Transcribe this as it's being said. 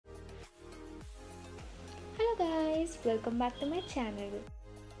guys, welcome back to my channel.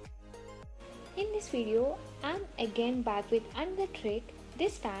 In this video, I'm again back with another trick.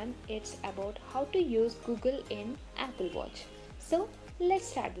 This time it's about how to use Google in Apple Watch. So let's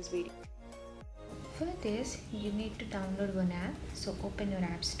start this video. For this, you need to download one app. So open your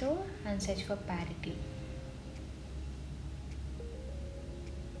app store and search for Parity.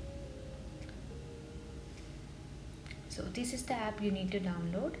 So this is the app you need to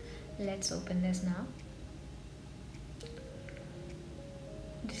download. Let's open this now.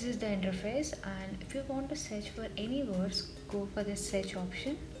 This is the interface, and if you want to search for any words, go for the search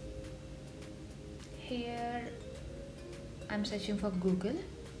option. Here I'm searching for Google.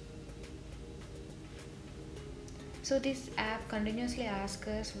 So this app continuously asks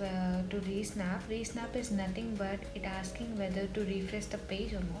us to resnap. Resnap is nothing but it asking whether to refresh the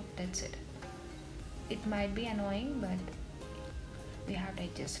page or not. That's it. It might be annoying, but we have to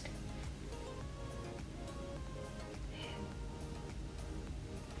adjust.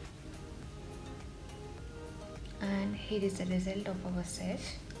 And here is the result of our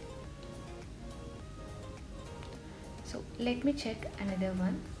search. So let me check another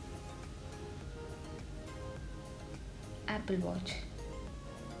one. Apple Watch.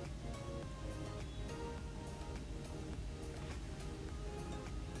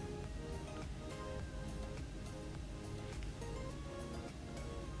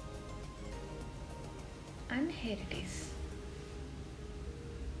 And here it is.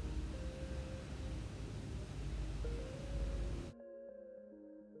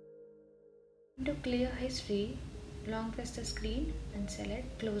 To clear history, long press the screen and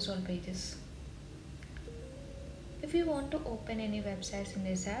select close all pages. If you want to open any websites in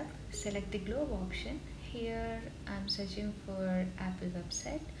this app, select the globe option. Here I'm searching for Apple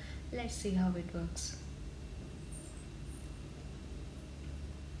website. Let's see how it works.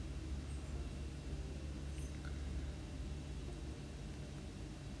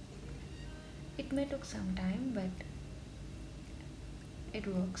 It may take some time, but it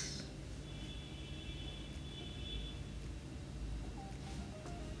works.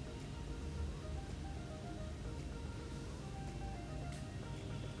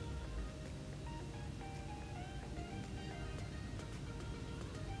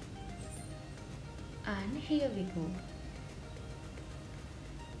 And here we go.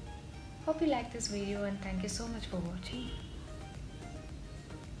 Hope you like this video, and thank you so much for watching.